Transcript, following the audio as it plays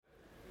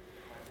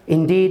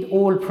Indeed,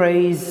 all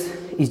praise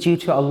is due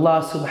to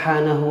Allah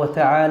subhanahu wa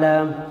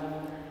ta'ala,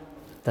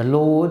 the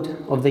Lord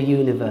of the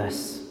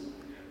universe.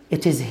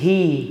 It is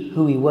He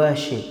who we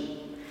worship.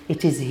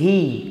 It is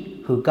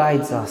He who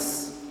guides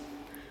us.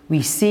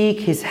 We seek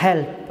His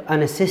help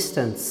and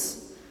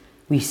assistance.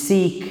 We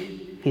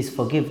seek His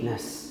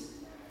forgiveness.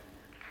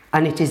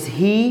 And it is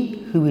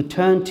He who we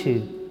turn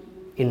to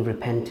in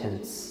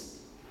repentance.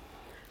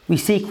 We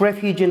seek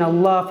refuge in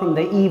Allah from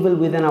the evil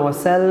within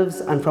ourselves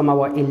and from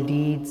our ill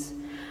deeds.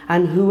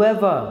 And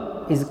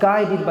whoever is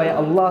guided by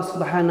Allah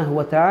subhanahu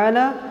wa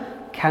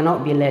ta'ala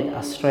cannot be led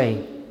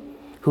astray.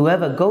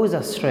 Whoever goes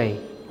astray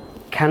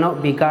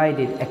cannot be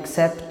guided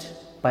except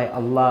by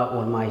Allah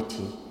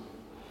Almighty.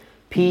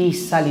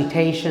 Peace,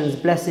 salutations,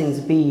 blessings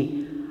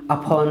be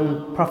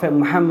upon Prophet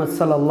Muhammad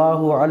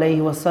sallallahu alaihi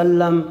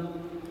wasallam,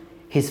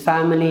 his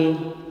family,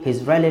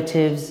 his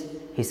relatives,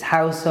 his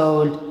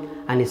household,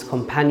 and his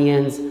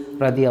companions,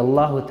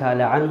 radiyallahu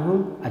ta'ala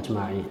anhum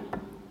ajma'in.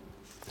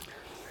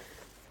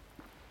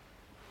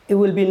 It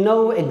will be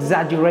no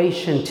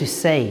exaggeration to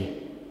say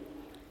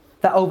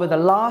that over the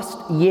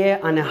last year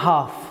and a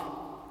half,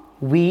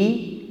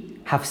 we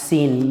have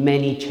seen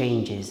many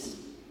changes,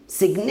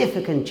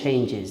 significant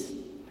changes,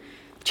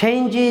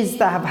 changes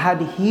that have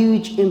had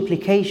huge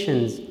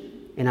implications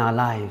in our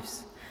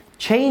lives,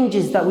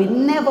 changes that we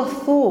never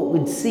thought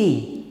we'd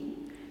see,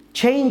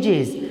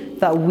 changes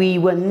that we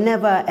were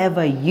never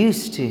ever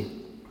used to.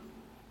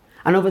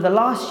 And over the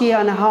last year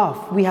and a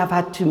half, we have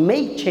had to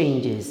make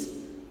changes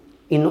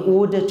in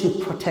order to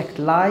protect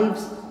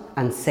lives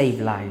and save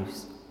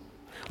lives.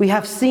 We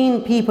have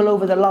seen people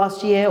over the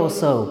last year or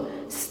so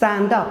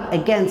stand up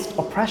against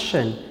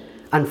oppression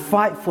and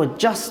fight for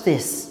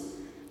justice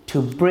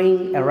to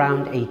bring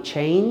around a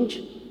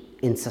change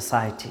in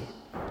society.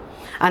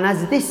 And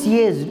as this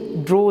year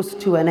draws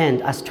to an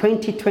end, as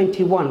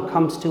 2021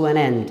 comes to an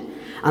end,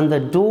 and the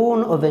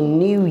dawn of a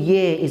new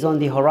year is on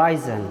the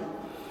horizon,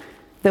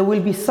 there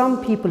will be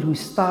some people who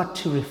start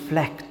to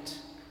reflect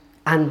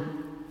and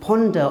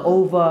ponder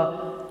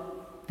over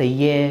the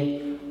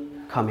year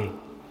coming.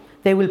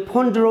 They will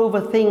ponder over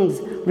things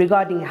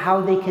regarding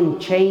how they can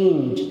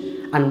change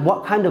and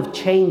what kind of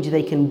change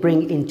they can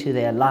bring into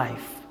their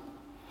life.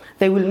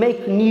 They will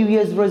make New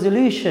Year's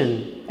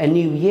resolution, a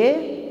new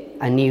year,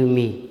 a new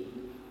me.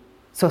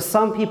 So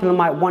some people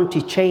might want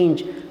to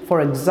change,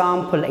 for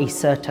example, a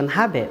certain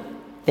habit.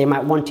 They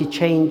might want to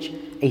change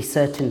a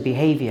certain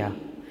behavior.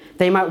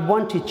 They might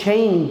want to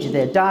change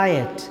their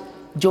diet,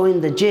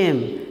 join the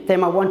gym. They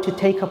might want to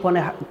take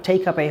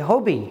up a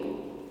hobby,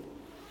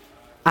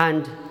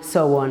 and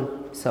so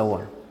on, so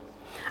on.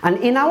 And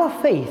in our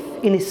faith,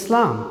 in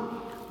Islam,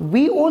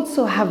 we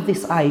also have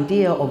this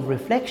idea of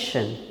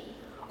reflection,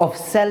 of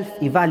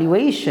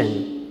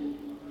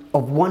self-evaluation,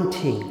 of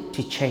wanting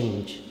to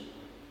change.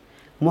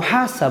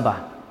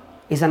 Muhasaba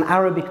is an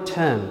Arabic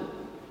term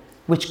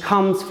which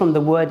comes from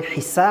the word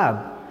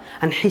hisab,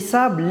 and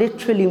hisab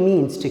literally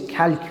means to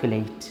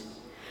calculate.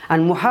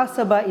 And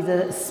muhasaba is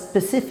a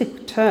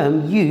specific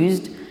term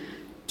used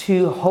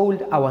to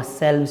hold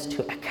ourselves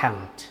to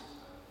account.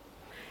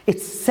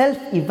 It's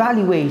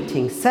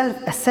self-evaluating,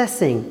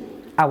 self-assessing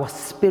our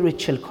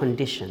spiritual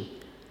condition.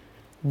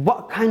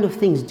 What kind of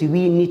things do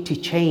we need to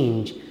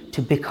change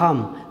to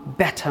become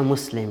better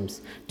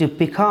Muslims, to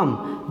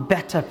become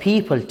better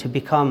people, to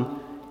become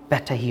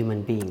better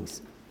human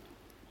beings?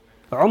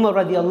 Umar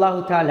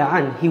radiallahu ta'ala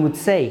an, he would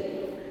say,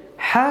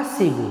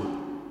 Hasibu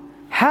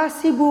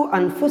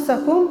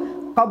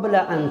anfusakum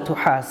qabla an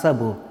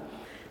tuhasabu.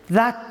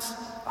 That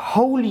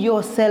hold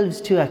yourselves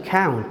to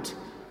account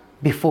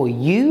before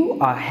you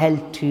are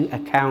held to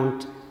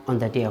account on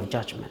the day of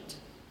judgment.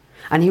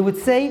 And he would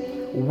say,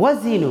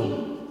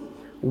 Wazinu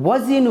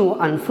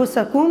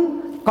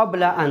anfusakum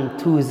qabla an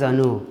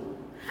tuzanu.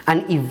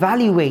 And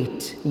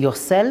evaluate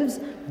yourselves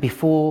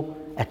before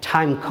a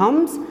time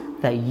comes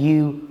that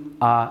you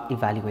are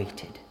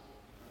evaluated.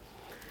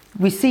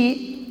 We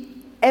see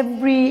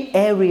every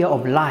area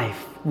of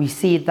life, we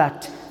see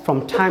that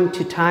from time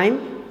to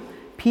time,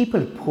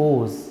 people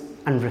pause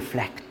and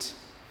reflect.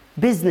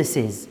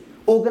 Businesses,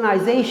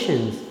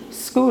 organizations,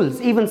 schools,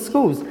 even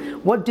schools,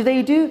 what do?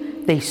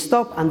 They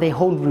stop and they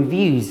hold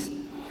reviews.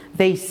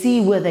 They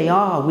see where they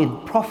are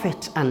with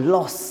profit and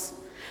loss.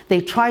 They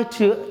try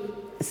to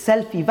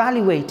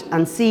self-evaluate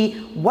and see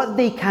what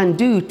they can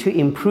do to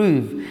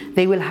improve.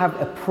 They will have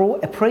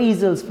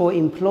appraisals for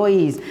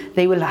employees.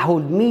 They will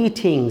hold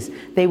meetings.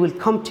 They will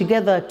come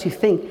together to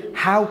think,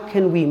 how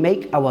can we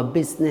make our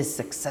business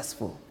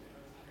successful?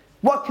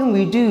 What can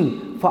we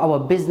do for our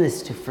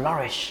business to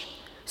flourish?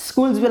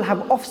 Schools will have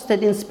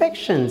Ofsted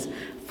inspections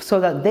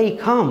so that they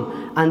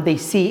come and they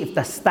see if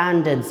the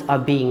standards are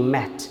being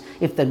met,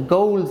 if the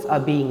goals are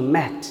being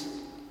met.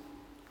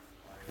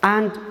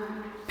 And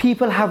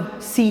people have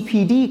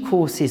CPD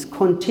courses,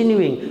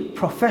 continuing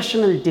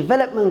professional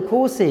development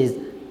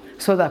courses,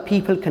 so that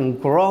people can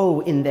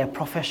grow in their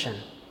profession,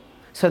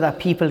 so that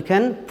people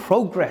can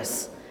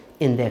progress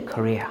in their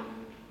career.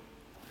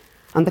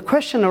 And the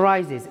question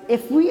arises,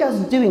 if we are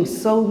doing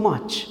so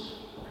much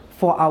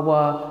for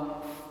our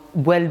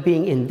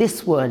well-being in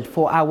this world,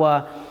 for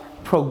our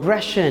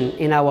progression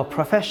in our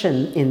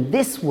profession in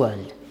this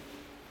world,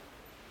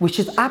 which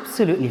is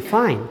absolutely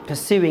fine,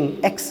 pursuing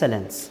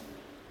excellence.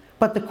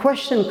 But the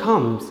question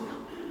comes,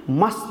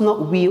 must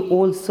not we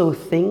also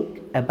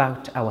think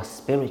about our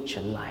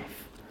spiritual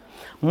life?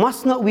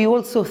 Must not we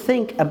also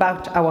think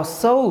about our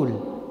soul?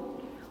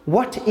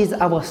 What is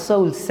our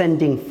soul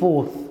sending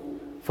forth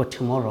for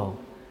tomorrow?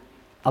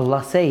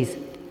 Allah says,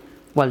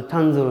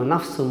 وَلْتَنْظُرُ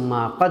نَفْسٌ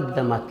مَا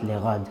قَدَّمَتْ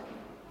لِغَدٍ.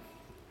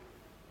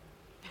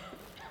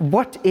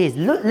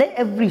 Let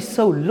every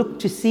soul look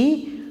to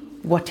see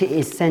what it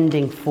is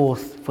sending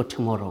forth for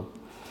tomorrow.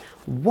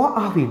 What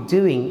are we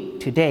doing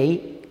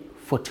today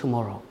for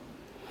tomorrow?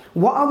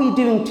 What are we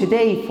doing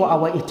today for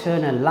our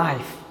eternal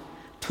life?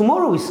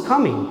 Tomorrow is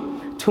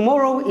coming.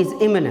 Tomorrow is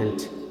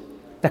imminent.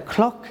 The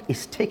clock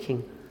is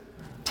ticking.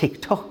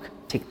 Tick-tock,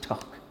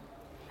 tick-tock.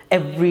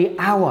 Every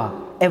hour,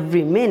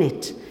 every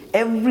minute,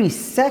 every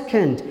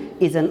second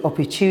is an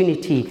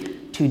opportunity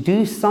to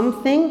do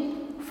something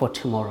for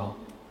tomorrow.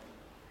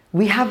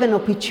 We have an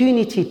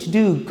opportunity to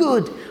do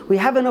good. We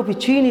have an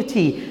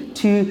opportunity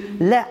to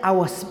let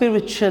our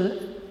spiritual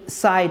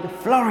side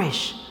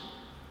flourish.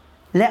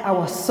 Let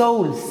our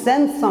soul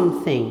send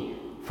something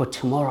for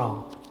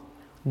tomorrow.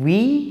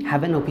 We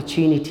have an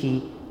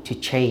opportunity to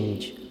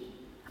change.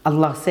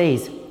 Allah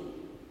says,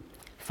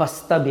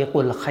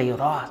 فَاسْتَبِقُوا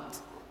الْخَيْرَاتِ.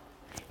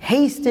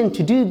 Hasten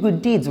to do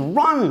good deeds.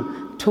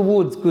 Run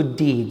towards good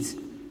deeds.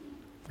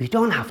 We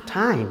don't have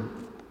time.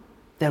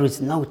 There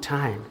is no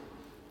time.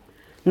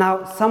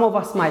 Now, some of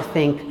us might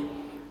think,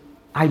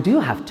 I do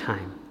have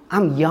time.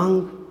 I'm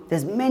young.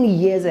 There's many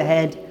years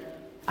ahead.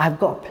 I've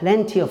got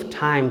plenty of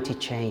time to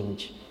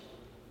change.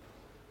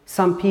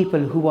 Some people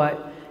who are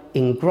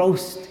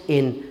engrossed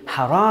in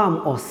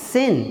haram or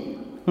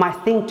sin might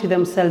think to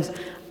themselves,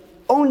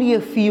 only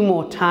a few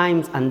more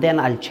times and then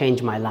I'll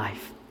change my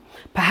life.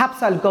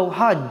 Perhaps I'll go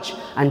Hajj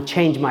and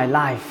change my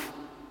life.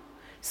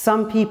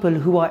 Some people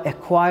who are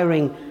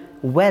acquiring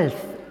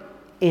wealth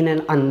in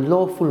an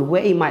unlawful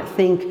way might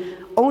think,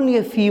 only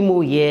a few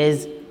more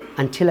years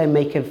until I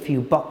make a few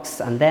bucks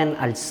and then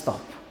I'll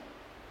stop.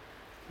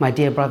 My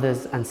dear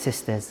brothers and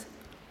sisters,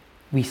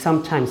 we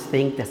sometimes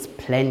think there's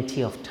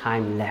plenty of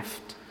time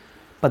left.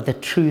 But the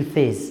truth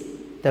is,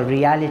 the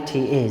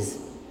reality is,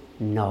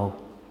 no.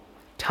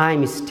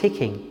 Time is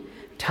ticking.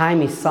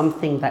 Time is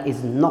something that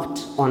is not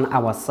on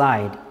our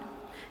side.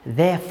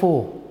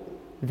 Therefore,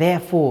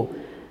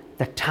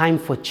 the time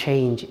for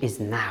change is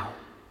now.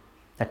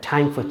 The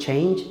time for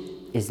change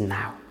is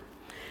now.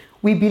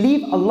 We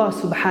believe Allah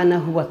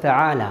subhanahu wa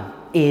ta'ala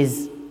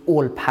is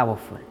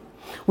all-powerful.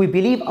 We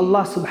believe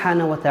Allah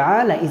subhanahu wa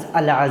ta'ala is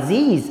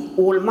Al-Aziz,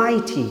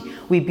 Almighty.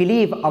 We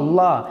believe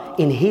Allah,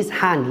 in His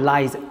hand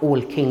lies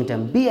all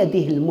kingdom.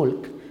 بِيَدِهِ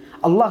الْمُلْكِ.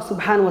 Allah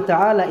subhanahu wa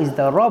ta'ala is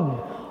the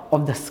Rabb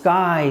of the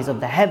skies,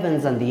 of the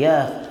heavens and the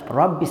earth.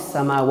 Rabbis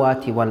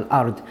samawati wal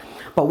ard.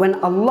 But when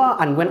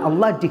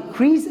Allah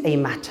decrees a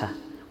matter,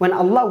 when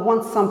Allah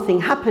wants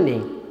something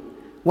happening,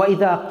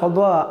 وَإِذَا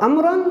قَضَى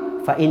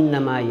أَمْرًا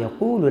فَإِنَّمَا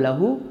يَقُولُ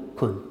لَهُ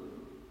كُن.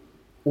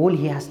 All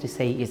He has to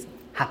say is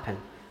happen.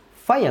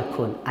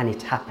 فَيَكُن, and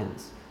it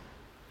happens.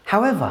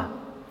 However,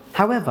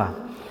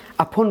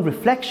 upon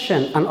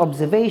reflection and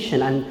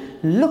observation and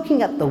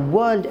looking at the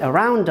world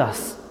around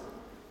us,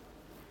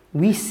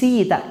 we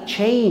see that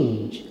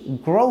change,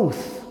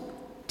 growth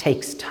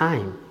takes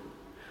time.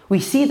 We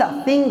see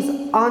that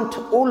things aren't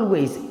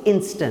always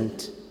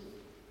instant.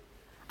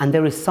 And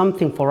there is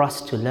something for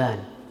us to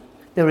learn.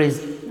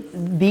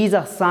 These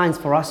are signs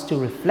for us to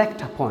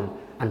reflect upon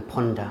and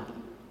ponder.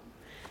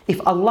 If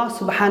Allah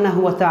subhanahu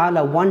wa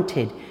ta'ala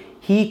wanted,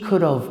 He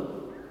could have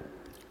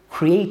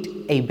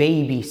created a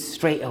baby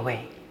straight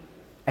away,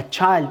 a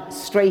child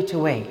straight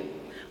away.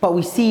 But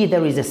we see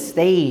there is a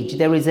stage,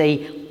 there is a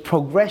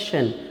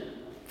progression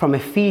from a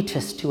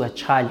fetus to a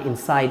child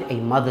inside a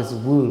mother's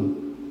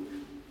womb.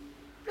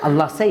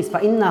 Allah says,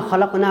 فَإِنَّا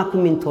خَلَقْنَاكُم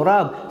مِّن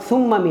تُرَابٍ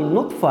ثُمَّ مِّن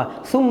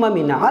نُطْفَةٍ ثُمَّ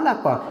مِّنْ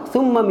عَلَقَةٍ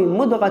ثُمَّ مِّن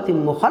مُضْغَةٍ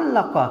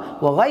مُخَلَّقَةٍ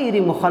وَغَيْرِ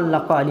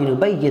مُخَلَّقَةٍ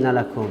لِنُبَيِّنَ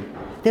لَكُمْ.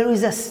 There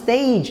is a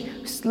stage,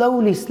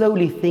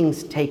 slowly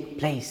things take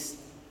place.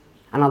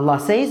 And Allah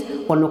says,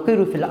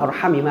 وَنُقِرُّ فِي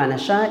الْأَرْحَامِ مَا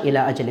نَشَاءُ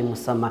إِلَىٰ أَجَلٍ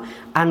مُّسَمًّى.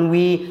 And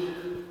we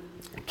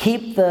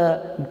keep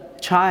the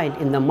child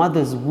in the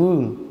mother's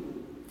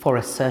womb for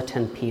a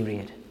certain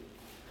period.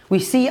 We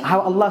see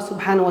how Allah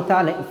subhanahu wa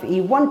ta'ala, if He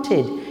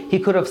wanted, He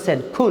could have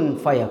said, kun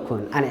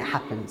fayakun, and it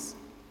happens.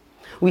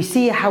 We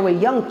see how a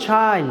young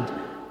child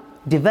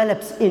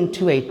develops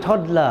into a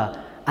toddler,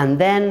 and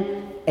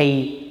then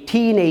a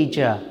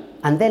teenager,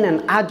 and then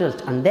an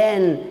adult, and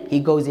then he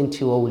goes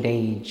into old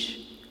age.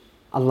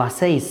 Allah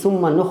says, ثُمَّ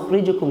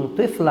نُخْرِجُكُمْ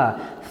طِفْلًا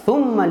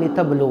ثُمَّ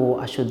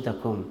لِتَبْلُغُوا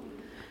أَشُدَّكُمْ.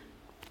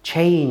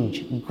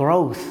 Change,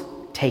 growth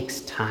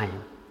takes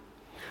time.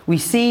 We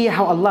see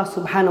how Allah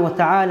subhanahu wa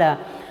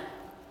ta'ala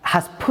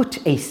has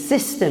put a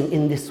system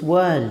in this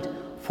world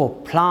for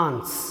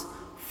plants,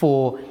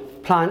 for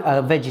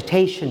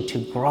vegetation to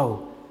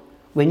grow.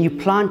 When you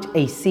plant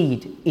a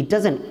seed, it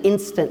doesn't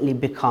instantly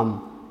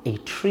become a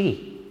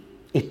tree.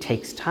 It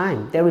takes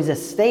time. There is a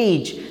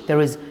stage,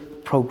 there is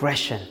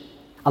progression.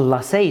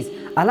 Allah says,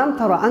 أَلَمْ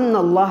تَرَ أَنَّ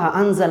اللَّهَ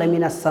أَنزَلَ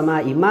مِنَ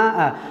السَّمَاءِ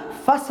مَاءً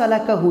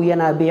فَسَلَكَهُ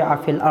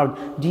يَنَابِيعَ فِي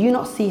الْأَرْضِ. Do you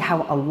not see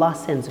how Allah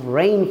sends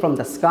rain from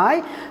the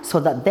sky so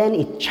that then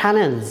it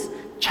channels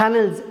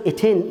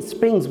it in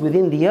springs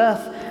within the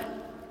earth?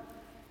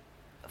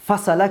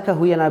 فَسَلَكَهُ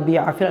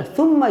يَنَابِيعَ فِي الْأَرْضِ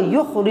ثُمَّ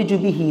يُخْرِجُ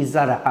بِهِ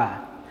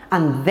زَرْعًا.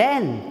 And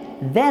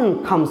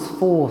then comes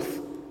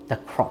forth the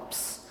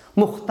crops.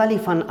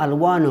 مُخْتَلِفًا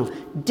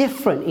أَلْوَانُهُ,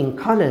 different in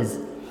colors.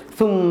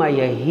 ثُمَّ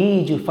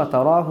يَهِيجُ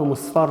فَتَرَاهُ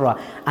مُصْفَرًّا.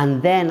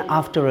 And then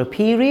after a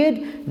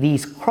period,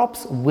 these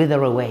crops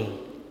wither away.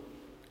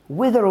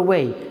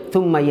 ثُمَّ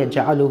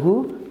يَجْعَلُهُ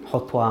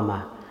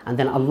حُطَامًا. And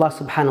then Allah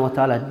subhanahu wa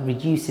ta'ala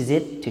reduces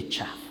it to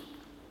chaff.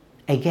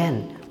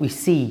 Again, we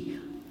see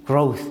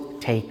growth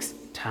takes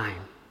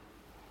time.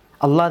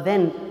 Allah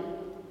then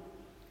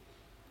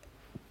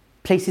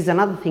places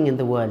another thing in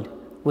the world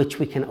which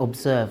we can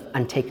observe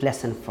and take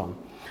lesson from.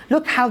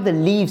 Look how the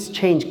leaves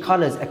change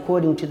colors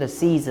according to the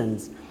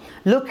seasons.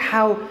 Look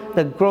how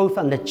the growth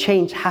and the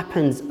change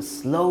happens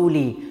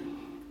slowly.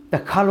 The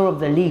color of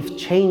the leaf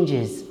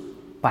changes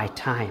by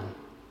time.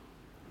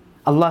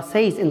 Allah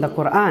says in the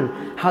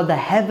Quran how the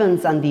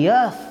heavens and the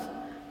earth,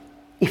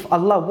 if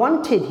Allah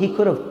wanted, He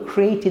could have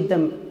created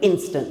them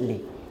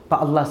instantly. But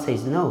Allah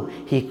says no,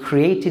 He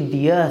created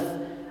the earth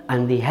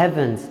and the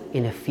heavens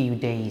in a few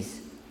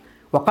days.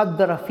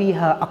 وَقَدَّرَ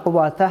فِيهَا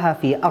أَقْوَاتَهَا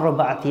فِي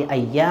أَرْبَعَةِ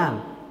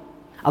أَيَّامٍ.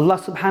 Allah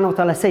subhanahu wa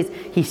ta'ala says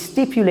He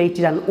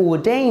stipulated and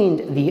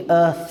ordained the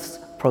earth's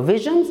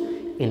provisions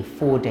in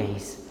 4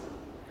 days.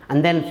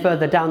 And then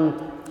further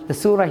down the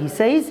surah He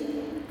says,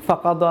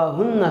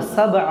 فَقَضَاهُنَّ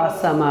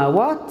سَبْعَ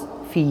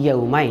سَمَاوَاتٍ فِي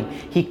يَوْمَيْنِ.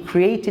 He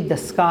created the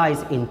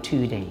skies in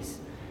 2 days.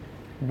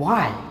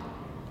 Why?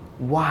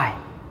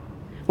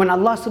 When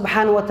Allah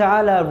subhanahu wa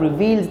ta'ala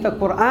reveals the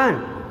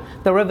Quran,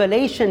 the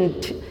revelation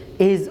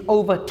is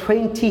over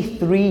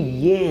 23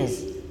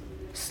 years.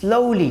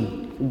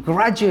 Slowly,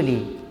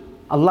 gradually.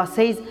 Allah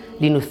says,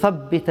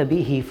 لِنُثَبِّتَ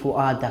بِهِ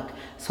فُؤَادَكَ.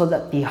 So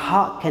that the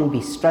heart can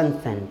be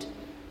strengthened.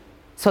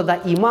 So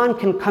that Iman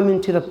can come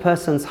into the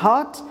person's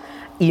heart.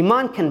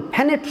 Iman can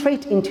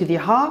penetrate into the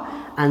heart.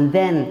 And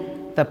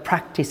then the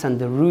practice and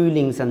the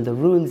rulings and the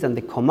rules and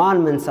the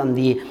commandments and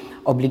the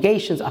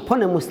obligations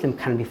upon a Muslim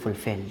can be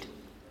fulfilled.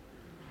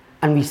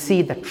 And we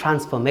see the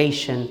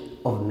transformation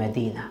of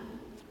Medina.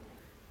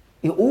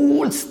 It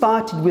all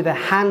started with a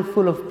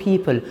handful of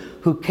people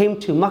who came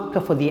to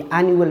Makkah for the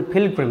annual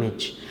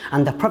pilgrimage.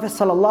 And the Prophet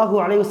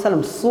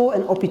ﷺ saw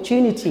an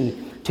opportunity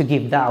to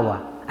give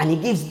da'wah. And he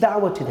gives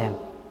da'wah to them.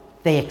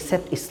 They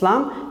accept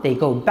Islam, they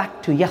go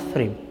back to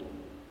Yathrib,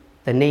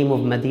 the name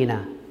of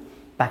Medina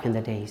back in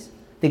the days.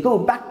 They go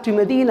back to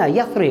Medina,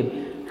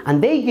 Yathrib,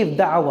 and they give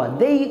da'wah,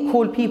 they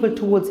call people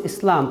towards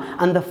Islam.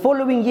 And the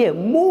following year,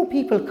 more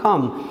people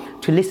come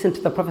to listen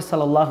to the Prophet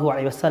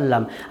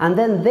ﷺ. And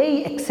then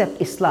they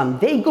accept Islam.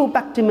 They go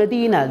back to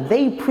Medina,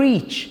 they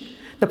preach.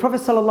 The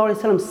Prophet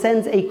ﷺ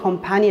sends a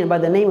companion by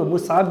the name of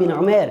Mus'ab bin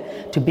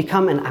Umair to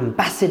become an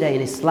ambassador in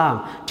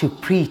Islam, to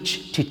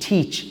preach, to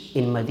teach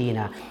in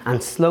Medina.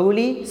 And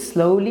slowly,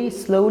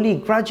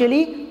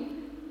 gradually,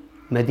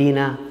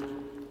 Medina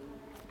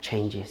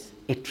changes.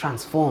 It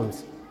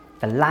transforms.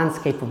 The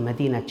landscape of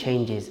Medina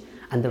changes.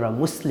 And there are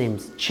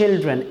Muslims,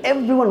 children,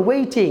 everyone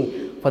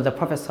waiting for the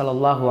Prophet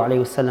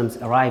ﷺ's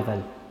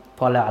arrival.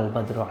 طَلَعَ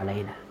الْبَدْرُ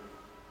عَلَيْنَا.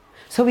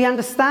 So we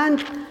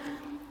understand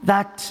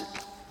that,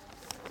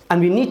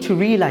 and we need to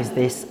realize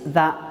this,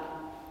 that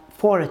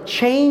for a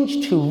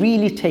change to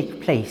really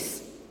take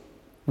place,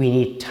 we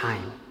need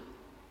time.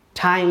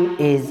 Time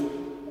is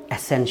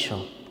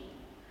essential.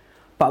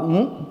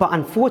 But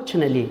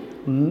unfortunately,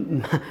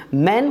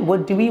 men,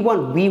 what do we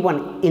want? We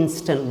want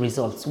instant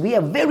results. We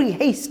are very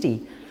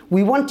hasty.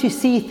 We want to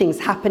see things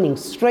happening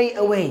straight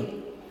away.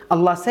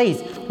 Allah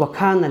says,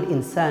 وَكَانَ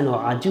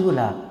الْإِنسَانُ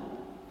عَجُولًا.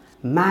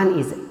 Man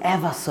is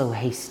ever so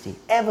hasty,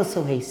 ever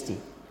so hasty.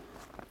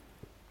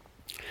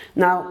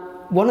 Now,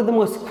 one of the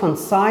most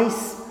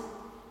concise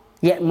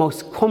yet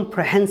most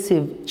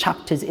comprehensive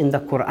chapters in the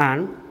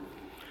Quran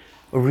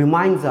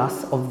reminds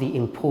us of the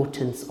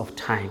importance of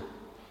time.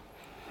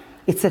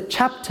 It's a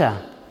chapter,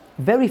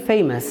 very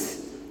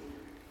famous.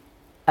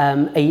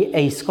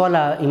 A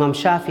scholar, Imam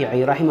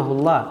Shafi'i,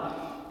 rahimahullah,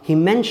 he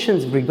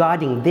mentions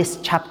regarding this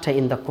chapter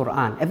in the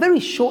Quran, a very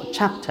short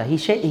chapter. He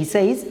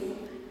says,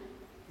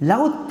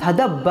 لو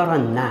تدبر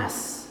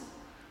الناس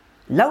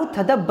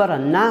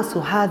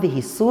هذه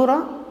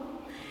السورة.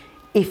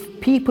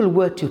 If people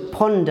were to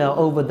ponder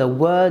over the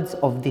words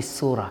of this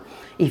surah,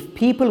 if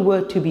people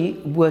were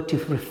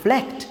to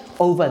reflect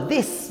over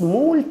this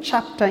small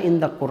chapter in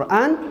the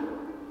Quran,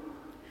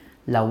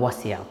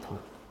 لَوَسِعَتُمْ.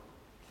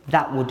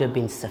 That would have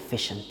been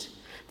sufficient.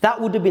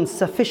 That would have been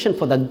sufficient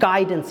for the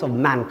guidance of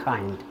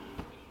mankind.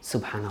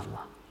 Subhanallah.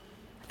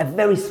 A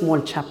very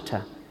small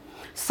chapter.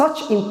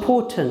 Such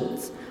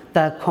importance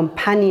the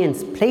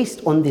companions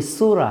placed on this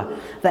surah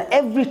that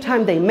every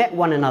time they met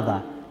one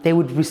another, they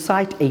would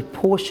recite a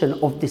portion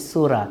of this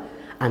surah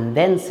and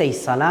then say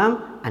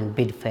salam and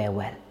bid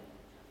farewell.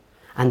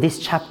 And this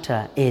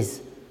chapter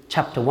is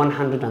chapter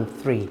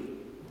 103,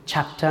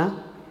 chapter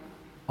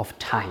of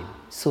time,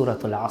 Surah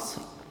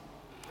Al-Asr.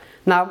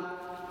 Now,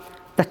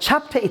 the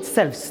chapter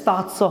itself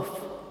starts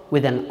off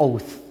with an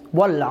oath.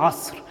 Wal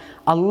Asr.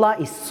 Allah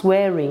is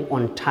swearing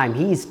on time.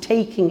 He is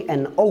taking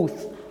an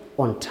oath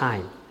on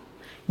time.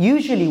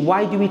 Usually,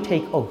 why do we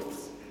take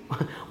oaths?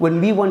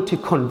 When we want to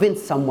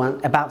convince someone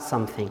about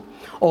something,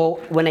 or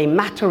when a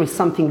matter is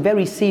something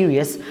very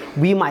serious,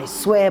 we might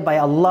swear by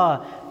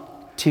Allah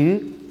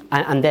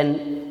and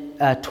then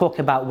talk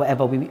about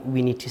whatever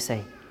we need to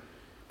say.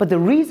 But the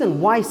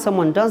reason why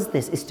someone does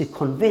this is to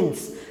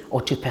convince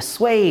or to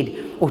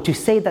persuade or to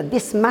say that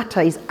this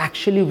matter is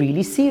actually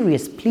really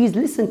serious. Please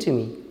listen to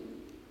me.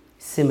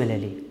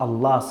 Similarly,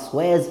 Allah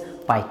swears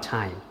by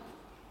time.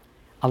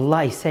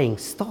 Allah is saying,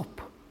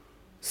 stop,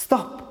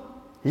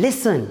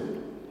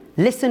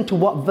 listen to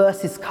what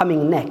verse is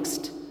coming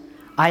next.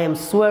 I am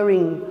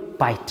swearing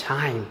by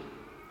time.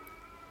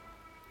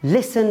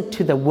 Listen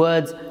to the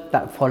words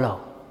that follow.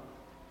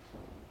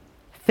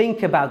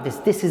 Think about this.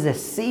 This is a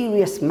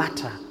serious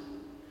matter.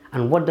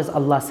 And what does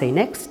Allah say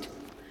next?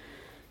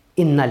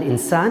 Innal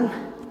insan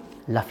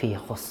lafi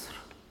khusr.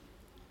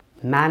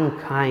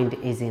 Mankind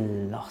is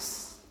in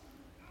loss.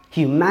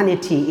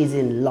 Humanity is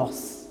in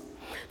loss.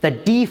 The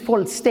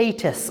default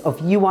status of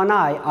you and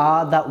I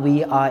are that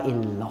we are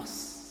in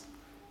loss.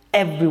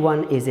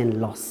 Everyone is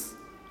in loss.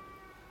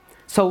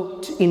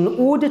 So in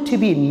order to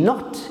be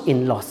not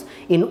in loss,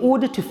 in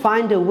order to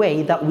find a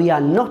way that we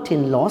are not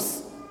in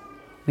loss,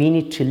 we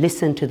need to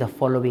listen to the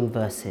following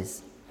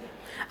verses.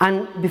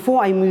 And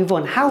before I move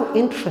on, how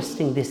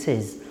interesting this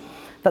is,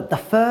 that the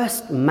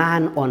first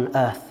man on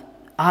earth,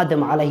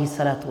 Adam alayhi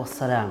salatu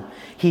wassalam,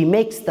 he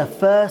makes the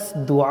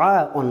first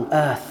dua on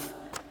earth.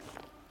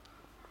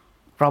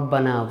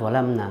 رَبَّنَا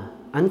ظَلَمْنَا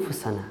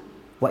أَنفُسَنَا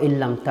وَإِن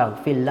لَمْ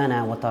تَغْفِرْ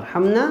لَنَا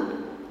وَتَرْحَمْنَا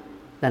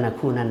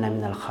لَنَكُونَنَّ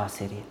مِنَ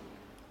الْخَاسِرِينَ.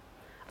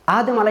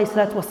 Adam alayhi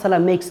salatu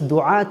wassalam makes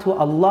dua to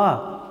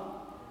Allah.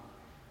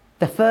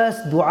 The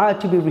first dua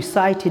to be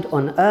recited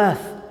on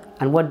earth.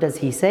 And what does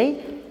he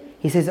say?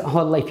 He says, oh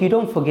Allah, if you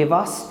don't forgive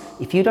us,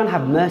 if you don't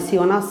have mercy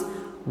on us,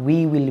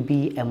 we will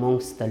be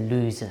amongst the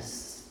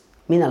losers.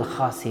 Min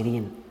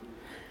al-khasirin.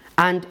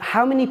 And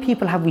how many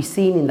people have we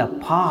seen in the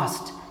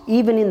past,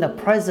 even in the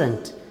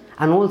present,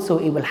 and also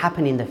it will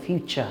happen in the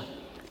future,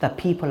 that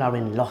people are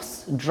in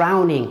loss,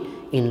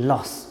 drowning in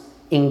loss,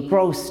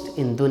 engrossed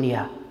in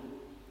dunya.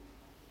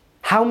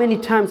 How many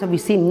times have we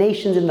seen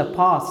nations in the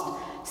past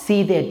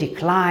see their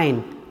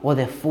decline or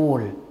their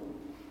fall?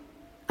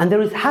 And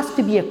there has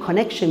to be a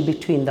connection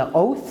between the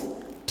oath,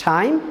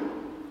 time,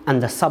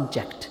 and the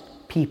subject,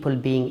 people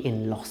being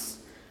in loss.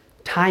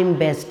 Time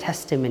bears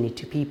testimony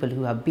to people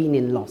who have been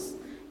in loss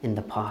in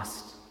the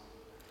past.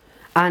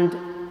 And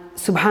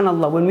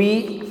subhanallah, when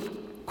we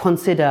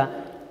consider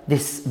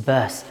this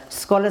verse,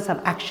 scholars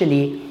have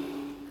actually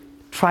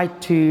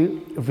tried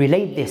to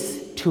relate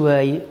this to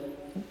a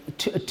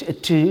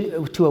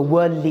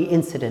worldly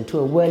incident, to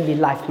a worldly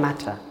life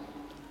matter.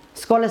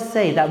 Scholars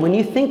say that when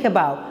you think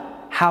about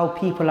how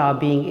people are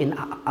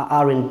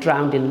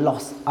drowned in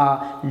loss,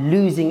 are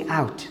losing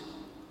out,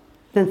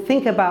 then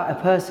think about a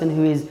person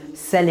who is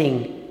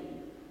selling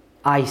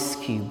ice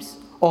cubes.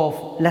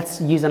 Or let's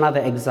use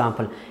another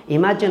example.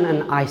 Imagine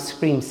an ice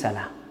cream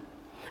seller.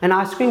 An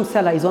ice cream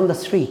seller is on the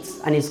streets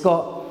and he's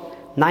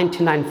got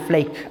 99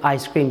 flake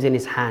ice creams in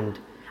his hand.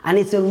 And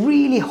it's a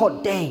really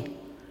hot day.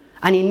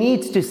 And he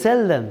needs to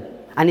sell them.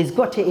 And he's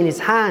got it in his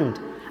hand.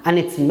 And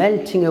it's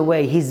melting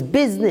away. His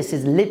business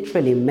is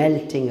literally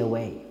melting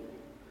away.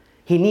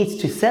 He needs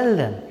to sell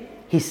them.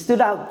 He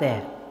stood out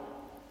there,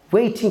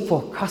 waiting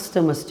for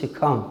customers to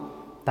come.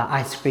 The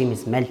ice cream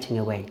is melting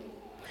away.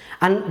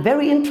 And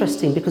very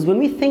interesting, because when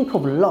we think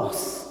of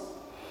loss,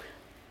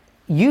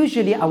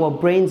 usually our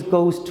brains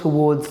goes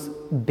towards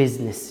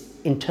business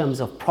in terms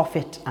of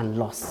profit and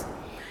loss.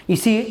 You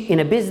see, in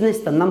a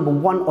business, the number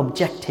one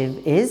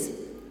objective is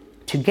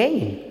to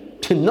gain,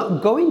 to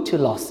not go into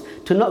loss,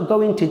 to not go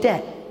into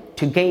debt,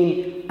 to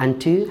gain and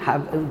to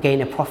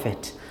gain a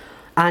profit.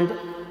 And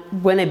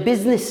when a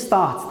business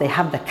starts, they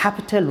have the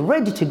capital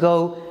ready to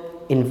go,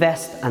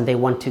 invest, and they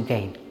want to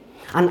gain.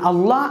 And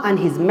Allah and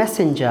His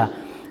Messenger,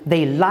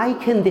 they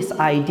liken this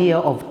idea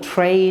of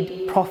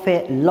trade,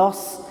 profit,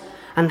 loss,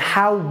 and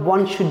how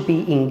one should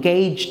be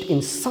engaged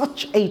in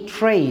such a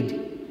trade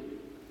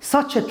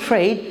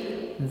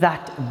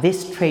that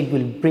this trade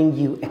will bring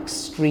you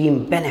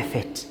extreme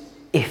benefit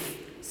if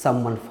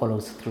someone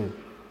follows through.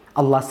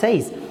 Allah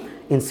says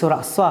in Surah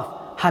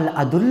As-Saf, هَلْ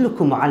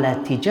أَدُلُّكُمْ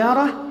عَلَى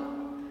تِجَارَةٍ.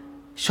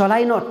 Shall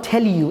I not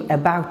tell you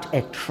about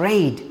a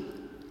trade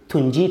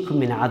تُنْجِيكُم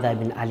مِّنْ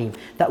عَذَابٍ أَلِيمٍ,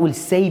 that will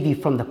save you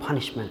from the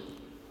punishment?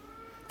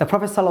 The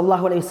Prophet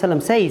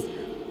ﷺ says,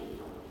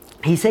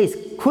 he says,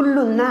 كُلُّ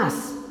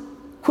النَّاسِ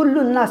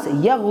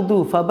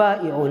يَغْدُو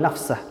فَبَائِعُ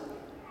نَفْسَهُ.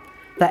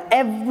 That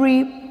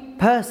every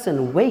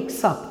person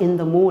wakes up in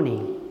the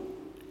morning.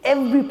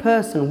 Every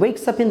person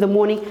wakes up in the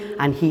morning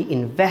and he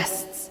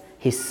invests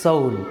his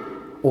soul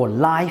or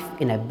life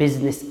in a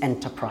business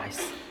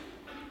enterprise.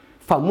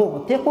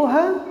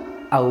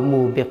 فَمُعْتِقُهَا أو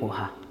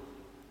موبقها.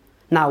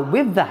 Now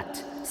with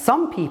that,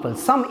 some people,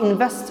 some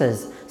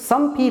investors,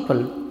 some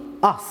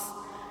people, us,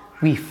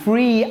 we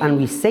free and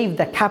we save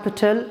the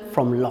capital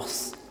from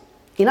loss.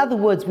 In other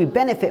words, we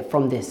benefit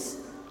from this.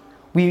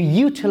 We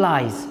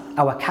utilize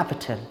our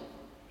capital.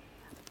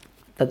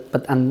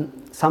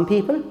 And some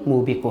people,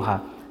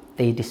 mubiquha,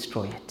 they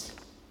destroy it.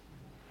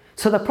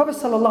 So the Prophet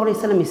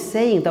ﷺ is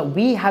saying that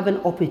we have an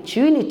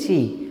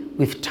opportunity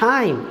with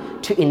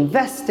time to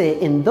invest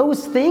in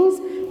those things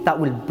that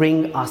will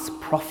bring us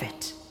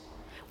profit.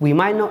 We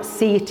might not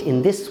see it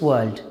in this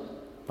world,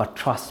 but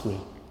trust me,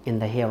 in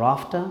the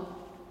hereafter,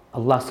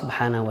 Allah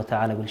subhanahu wa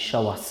ta'ala will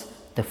show us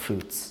the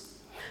fruits.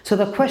 So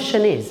the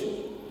question is,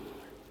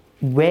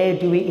 where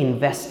do we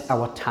invest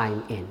our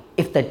time in?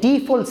 If the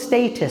default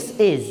status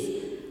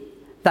is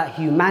that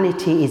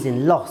humanity is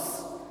in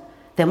loss,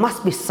 there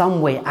must be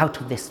some way out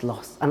of this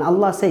loss. And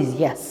Allah says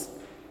yes.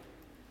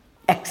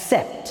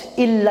 Except,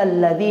 إِلَّا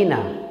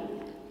الَّذِينَ.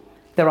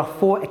 There are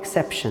 4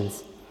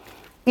 exceptions.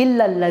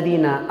 إِلَّا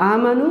الَّذِينَ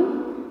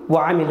آمَنُوا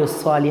وَعَمِلُوا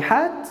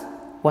الصَّالِحَاتِ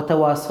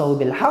وَتَوَاصَوْا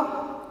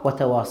بِالْحَقِّ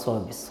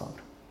وَتَوَاصَوْا بِالصَّبْرِ.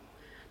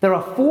 There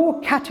are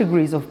 4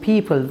 categories of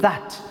people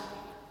that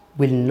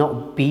will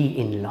not be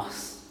in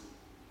loss.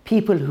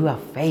 People who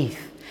have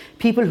faith,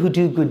 people who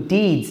do good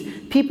deeds,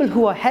 people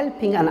who are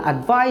helping and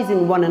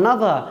advising one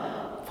another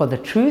for the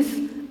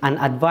truth and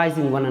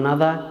advising one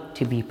another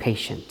to be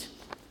patient.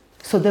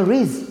 So there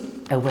is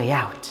a way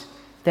out.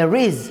 There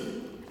is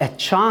a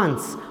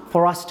chance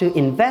for us to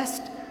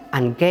invest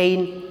and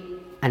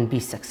gain and be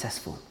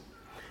successful.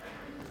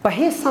 But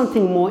here's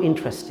something more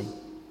interesting.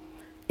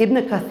 Ibn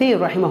Kathir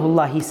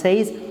rahimahullah, he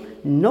says,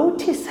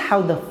 notice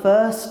how the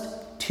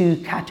first 2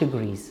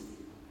 categories,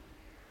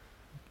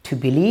 to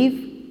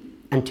believe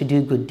and to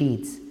do good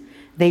deeds,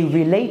 they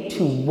relate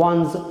to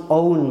one's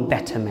own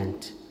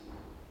betterment.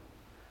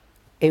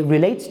 It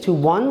relates to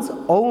one's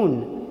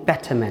own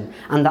betterment.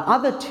 And the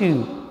other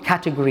 2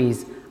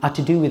 categories are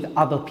to do with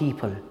other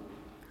people,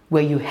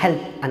 where you help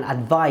and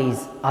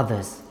advise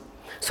others.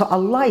 So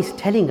Allah is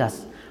telling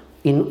us,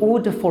 in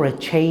order for a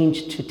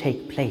change to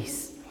take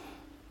place,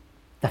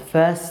 the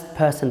first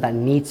person that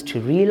needs to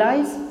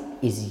realize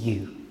is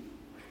you.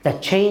 The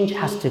change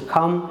has to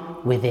come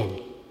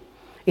within.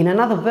 In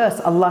another verse,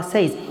 Allah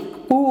says,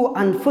 "Qu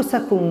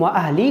anfusakum wa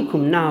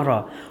ahlikum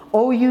nara."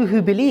 O you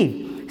who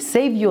believe,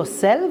 save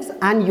yourselves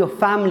and your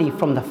family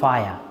from the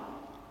fire.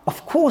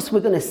 Of course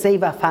we're going to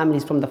save our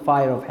families from the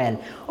fire of hell.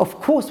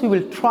 Of course we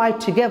will try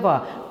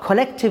together,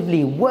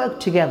 collectively work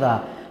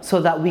together so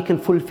that we can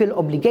fulfill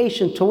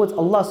obligation towards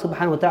Allah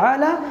subhanahu wa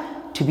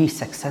ta'ala to be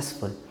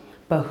successful.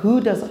 But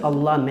who does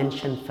Allah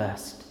mention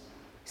first?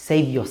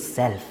 Save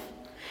yourself.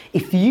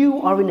 If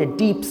you are in a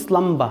deep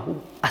slumber,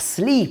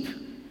 asleep,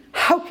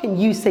 how can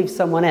you save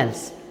someone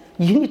else?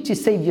 You need to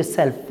save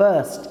yourself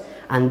first,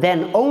 and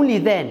then, only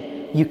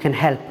then, you can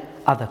help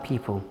other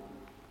people.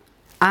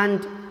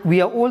 And we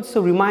are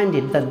also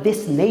reminded that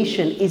this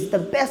nation is the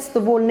best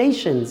of all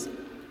nations.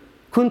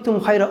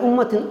 Kuntum khayra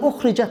ummatin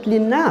ukhrijat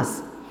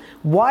linnas.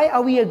 Why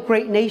are we a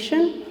great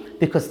nation?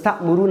 Because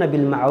ta'muruna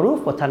bil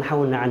ma'ruf wa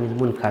tanhawna 'anil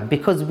munkar.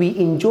 Because we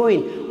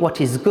enjoin what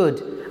is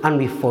good and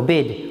we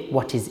forbid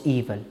what is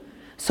evil.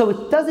 So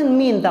it doesn't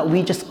mean that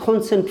we just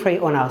concentrate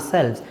on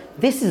ourselves.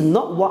 This is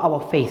not what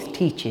our faith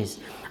teaches.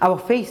 Our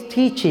faith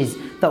teaches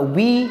that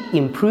we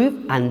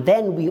improve and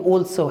then we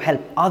also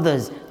help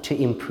others to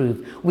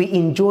improve. We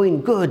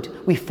enjoin good,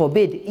 we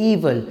forbid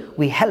evil,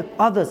 we help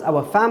others,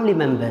 our family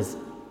members.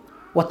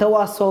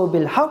 وَتَوَاصَوْا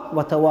بِالْحَقِّ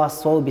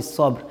وَتَوَاصَوْا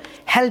بِالصَّبْرِ.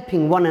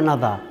 Helping one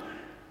another.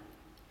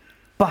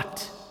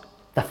 But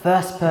the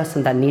first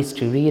person that needs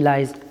to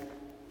realize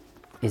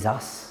is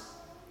us.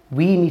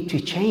 We need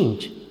to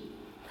change.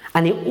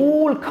 And it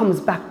all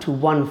comes back to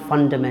one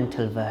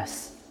fundamental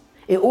verse.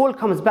 It all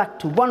comes back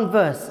to one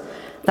verse,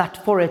 that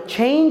for a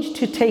change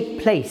to take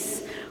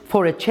place,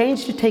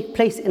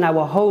 in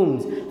our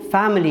homes,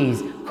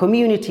 families,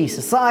 community,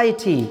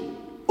 society,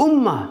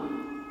 ummah,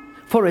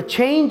 for a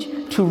change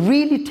to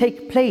really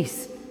take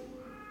place,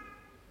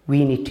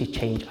 we need to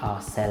change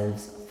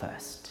ourselves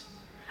first.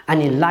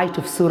 And in light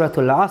of Surah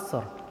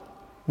Al-Asr,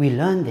 we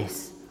learn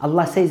this.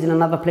 Allah says in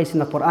another place in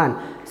the Quran,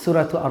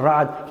 Surah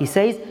Al-Ra'd, He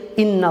says,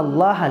 إِنَّ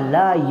اللَّهَ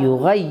لَا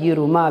يُغَيِّرُ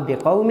مَا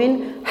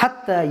بِقَوْمٍ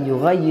حَتَّى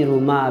يُغَيِّرُ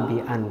مَا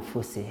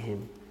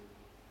بِأَنفُسِهِمْ.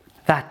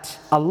 That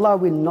Allah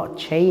will not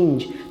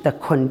change the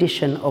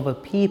condition of a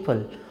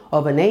people,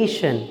 of a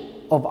nation,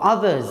 of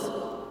others,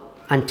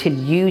 until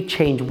you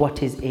change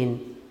what is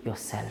in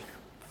yourself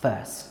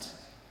first.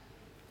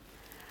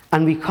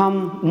 And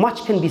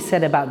much can be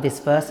said about this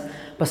verse,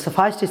 but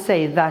suffice to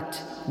say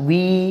that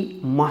we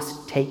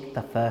must take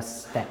the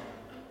first step.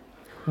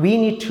 We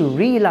need to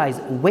realize,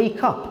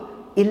 wake up.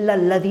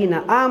 إِلَّا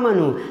الَّذِينَ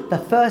آمَنُوا. The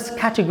first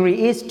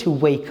category is to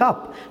wake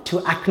up,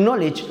 to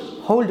acknowledge,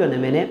 hold on a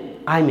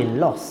minute, I'm in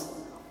loss.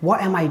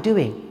 What am I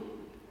doing?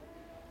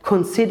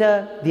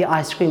 Consider the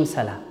ice cream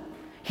seller.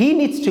 He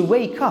needs to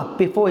wake up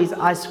before his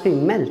ice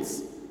cream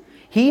melts.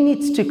 He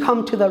needs to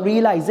come to the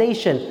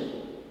realization,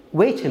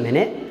 wait a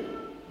minute,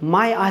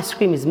 my ice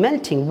cream is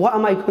melting, what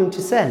am I going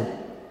to sell?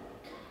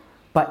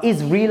 But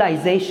is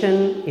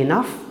realization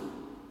enough?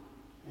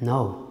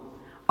 No.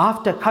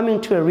 After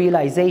coming to a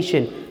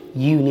realization,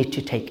 you need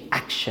to take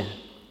action.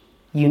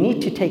 You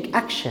need to take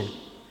action.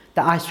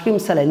 The ice cream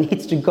seller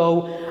needs to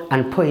go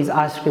and put his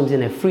ice creams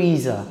in a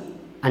freezer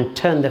and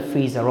turn the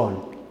freezer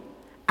on.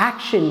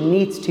 Action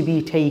needs to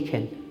be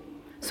taken.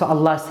 So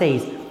Allah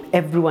says,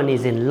 everyone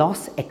is in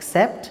loss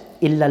except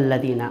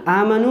إِلَّا الَّذِينَ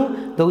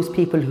آمَنُوا, those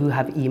people who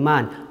have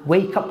iman,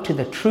 wake up to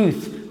the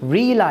truth,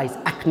 realize,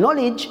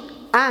 acknowledge,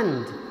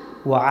 and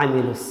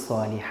وَعَمِلُوا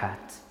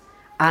الصَّالِحَاتِ,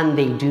 and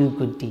they do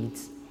good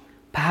deeds.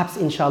 Perhaps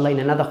inshallah in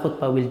another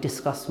khutbah we'll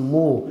discuss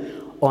more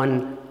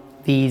on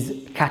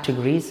these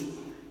categories,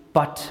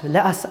 but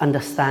let us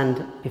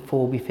understand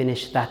before we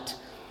finish that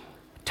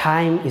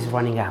time is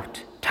running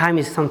out. Time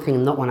is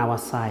something not on our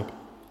side.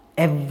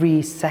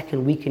 Every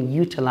second we can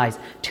utilize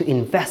to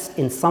invest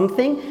in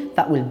something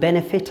that will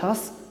benefit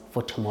us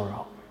for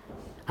tomorrow.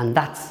 And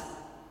that's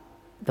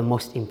the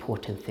most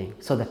important thing.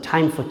 So the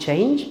time for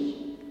change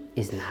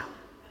is now.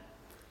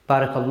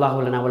 بارك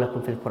الله لنا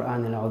ولكم في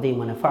القرآن العظيم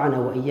ونفعنا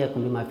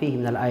وإياكم بما فيه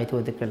من الآيات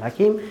والذكر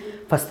الحكيم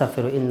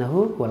فاستغفروا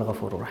إنه هو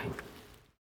الغفور الرحيم.